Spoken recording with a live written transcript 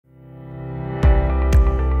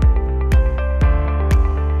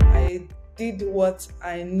did what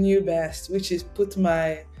I knew best, which is put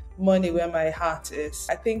my money where my heart is.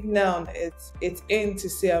 I think now it's in to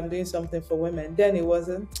say I'm doing something for women. Then it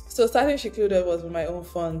wasn't. So starting She Included was with my own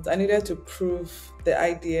funds. I needed to prove the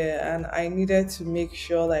idea and I needed to make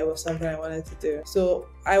sure that it was something I wanted to do. So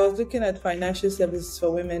I was looking at financial services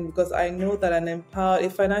for women because I know that a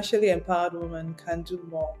financially empowered woman can do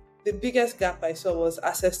more. The biggest gap I saw was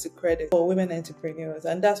access to credit for women entrepreneurs,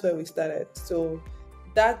 and that's where we started. So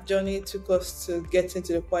that journey took us to getting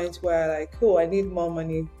to the point where like, oh, I need more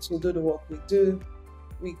money to do the work we do.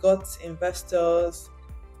 We got investors.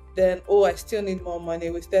 Then, oh, I still need more money.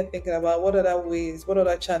 We started thinking about what other ways, what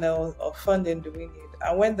other channels of funding do we need?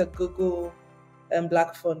 And when the Google and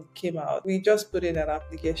Black Fund came out, we just put in an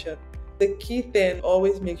application. The key thing,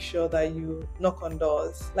 always make sure that you knock on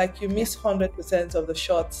doors. Like you miss 100% of the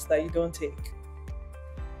shots that you don't take.